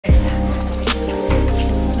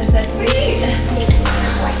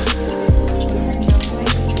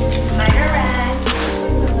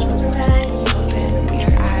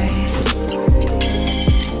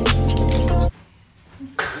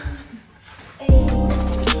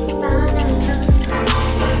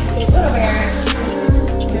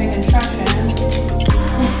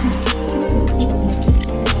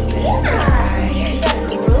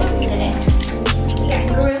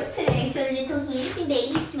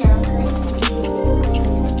smell good.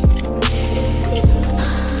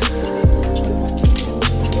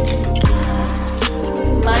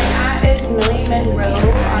 My at is Millie Monroe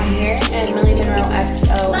on here and Millie Monroe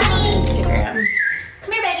XO on Instagram.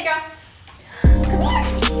 Come here, baby girl. Come here.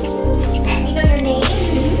 You know your name?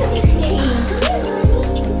 You know your name. Come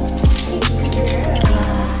here, honey.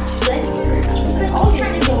 Good girl. She's like all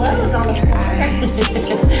trying to glows on the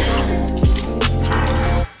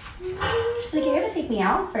She's like, you're gonna take me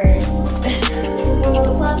out first. Wanna go to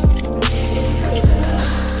the club?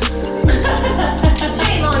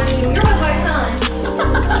 Shame on you. You're with my son.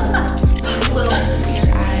 Little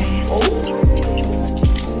eyes. Oh.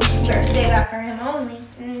 Better save that for him only.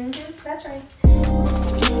 That's right.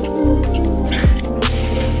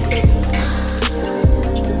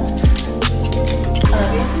 I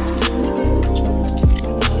love you.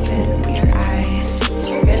 Open your eyes.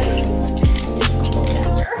 You're good.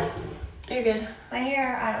 You're good. My hair,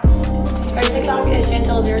 I don't know. Our TikTok is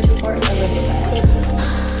Chantel024 Elizabeth.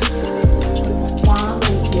 Wow,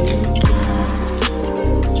 thank you.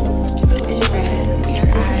 Who is your brand? This is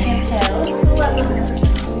Chantel. Who loves 100%?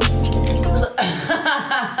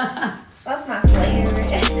 That's my flavor.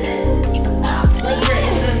 Flavor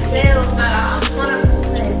is themselves, not off.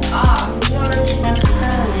 100% off. 100%.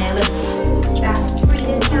 That free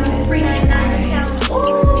discount, free 99 discount. Oh,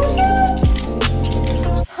 shit.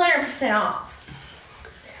 100% off.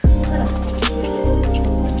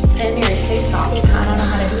 And your TikTok. I don't know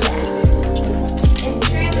how to do that.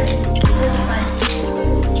 Instagram? Where's the sign?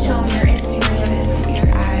 Show me your Instagram. Your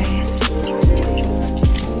eyes.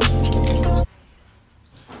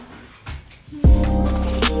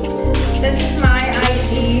 This is my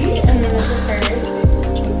IG, and then this is hers.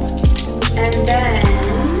 And then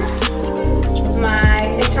my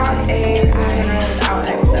TikTok is without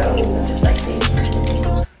XO, so just like these.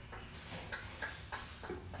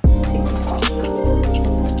 TikTok.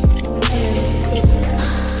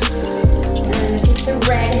 And then this is the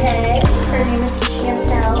redhead. Her name is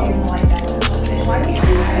Chantel. Why do you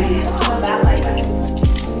have that like that?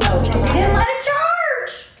 Oh, You didn't let it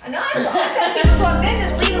charge! I know, I said keep it plugged in,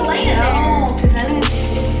 just leave it laying there. no, because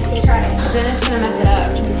then it's gonna mess it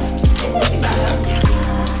up.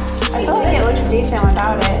 I feel like it looks decent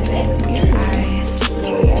without it.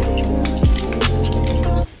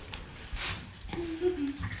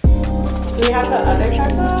 Do we have the other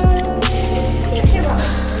tripod? Actually, I brought my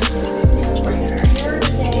sister. Working her hair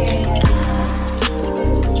today.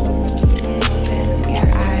 Your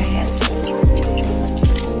eyes.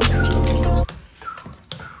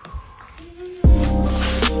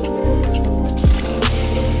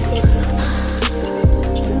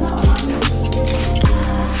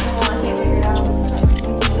 Oh, I can't figure it out.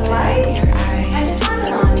 Light? I just have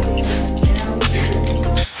it on.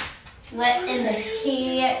 What in the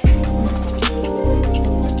heck?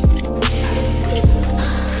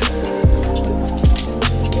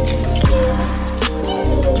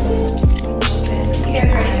 You guys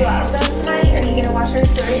ready to go out with us tonight? Are you gonna watch our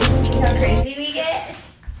stories and see how crazy we get?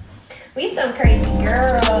 We some crazy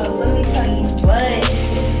girls. Let me tell you what.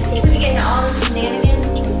 We be getting all them shenanigans.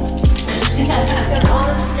 Getting all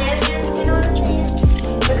them shenanigans, you know what I'm saying?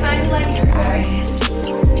 The kind you like in your eyes.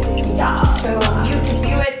 Yeah. So you can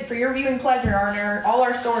view it for your viewing pleasure on all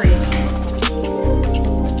our stories.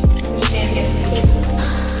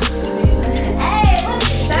 Hey, look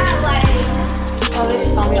at that lady. Oh, they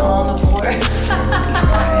just saw me all on the floor.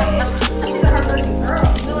 She's a hard-working girl.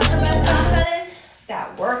 You know what her best friend said it? That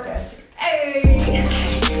work ethic. Hey.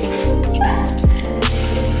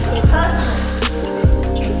 Hustling.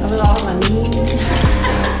 I was all on my knees.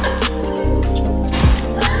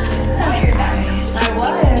 Oh, you're nice. I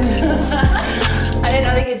was. I didn't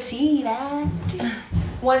know they could see that.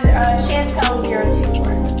 One Chantel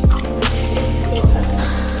 024.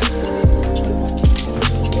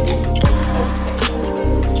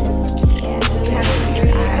 Yeah, we have to mirror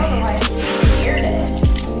your mirrored it.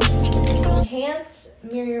 Enhance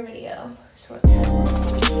mirror video. So it's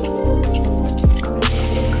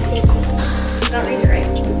not reach it right.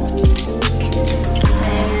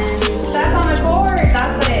 And you're stuck on the cord.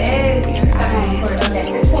 That's what it is. You're stuck on the cord. Okay,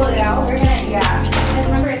 let's pull it out. We're gonna, yeah. Just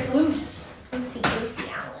remember it's loose. Lucy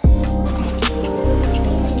Allen.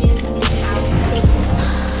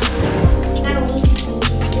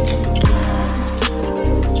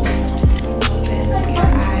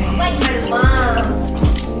 Like my mom.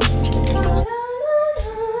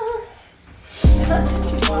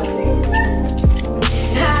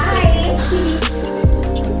 Hi.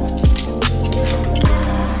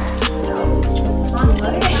 So,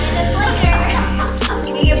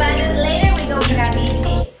 you can find us later. We gonna be happy.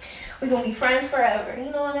 We gonna be friends forever. color.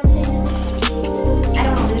 You know what I'm saying? I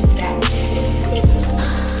don't want to lose that.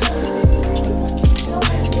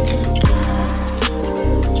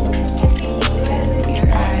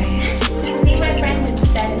 Just be my friend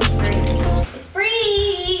instead. It's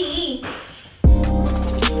free.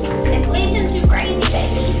 Inflation's too crazy,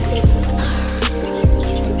 baby.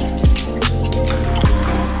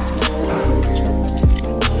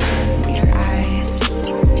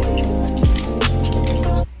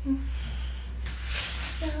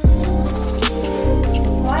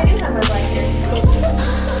 Well, I do have my blanket.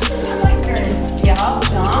 My blanket. Yup,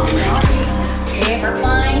 ever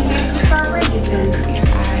flying here to Ferguson.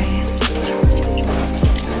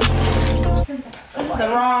 This is the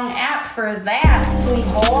wrong app for that,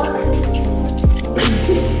 sweetheart.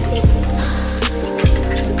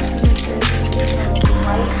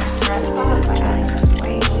 White dress pop by adding this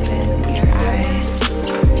white.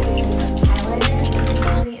 Highlighter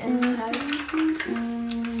on the inside.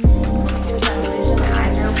 There's that illusion my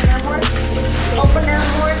eyes are opener more. Opener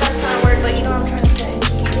more, that's not a word, but you know what I'm trying to say.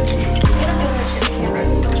 And I'm doing this shit to camera.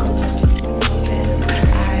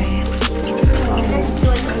 I feel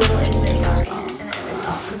like a little insane already, and then I went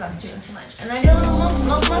off because I was doing too much. And I did a little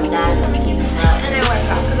mustache on the cupid throat, and I went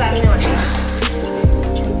off because I didn't know what to do.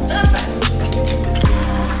 But that's fine.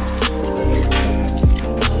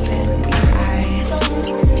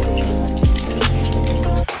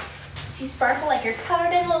 So you sparkle like you're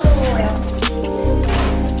covered in lily oil.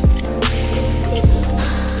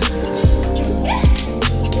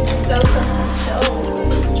 So.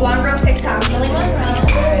 Blonde Rose TikTok, Millie Monroe.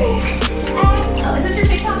 Oh, is this your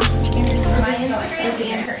TikTok? Or my Instagram?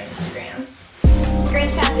 And her Instagram.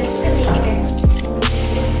 Screenshot this for later.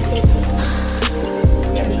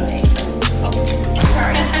 Oh,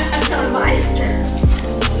 sorry. That's not mine.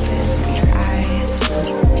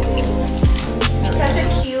 Such a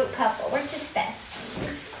cute couple. We're just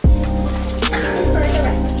besties. Just for the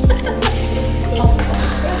rest.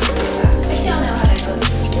 But y'all know how that goes.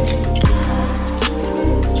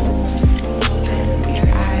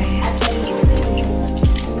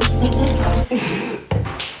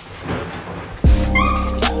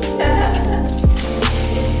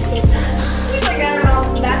 He's like, I don't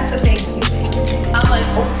know. That's the big cute thing. I'm like,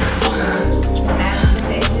 oh. That's the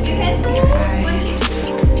big. Did you catch that? What did you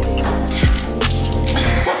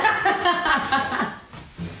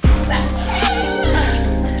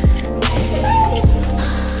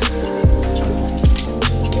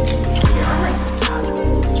You're on my TikTok.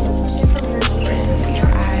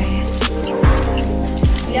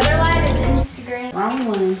 The other live is Instagram. Wrong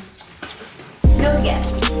one. No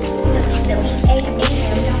gifts. Silly. A.M.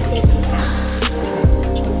 Don't say the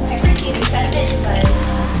I appreciate you said it, but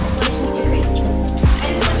inflation's too crazy. I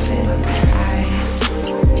just want you to know.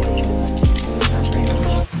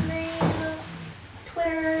 Instagram,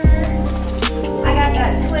 Twitter. I got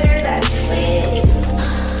that Twitter, that Twitch.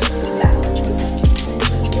 That one.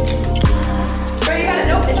 Bro, you gotta,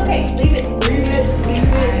 nope, it's okay. Leave it.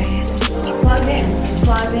 Plug in.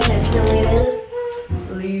 Plug in is deleted.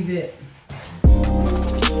 Leave it.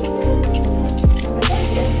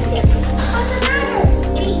 What's the matter?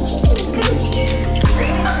 What do you need?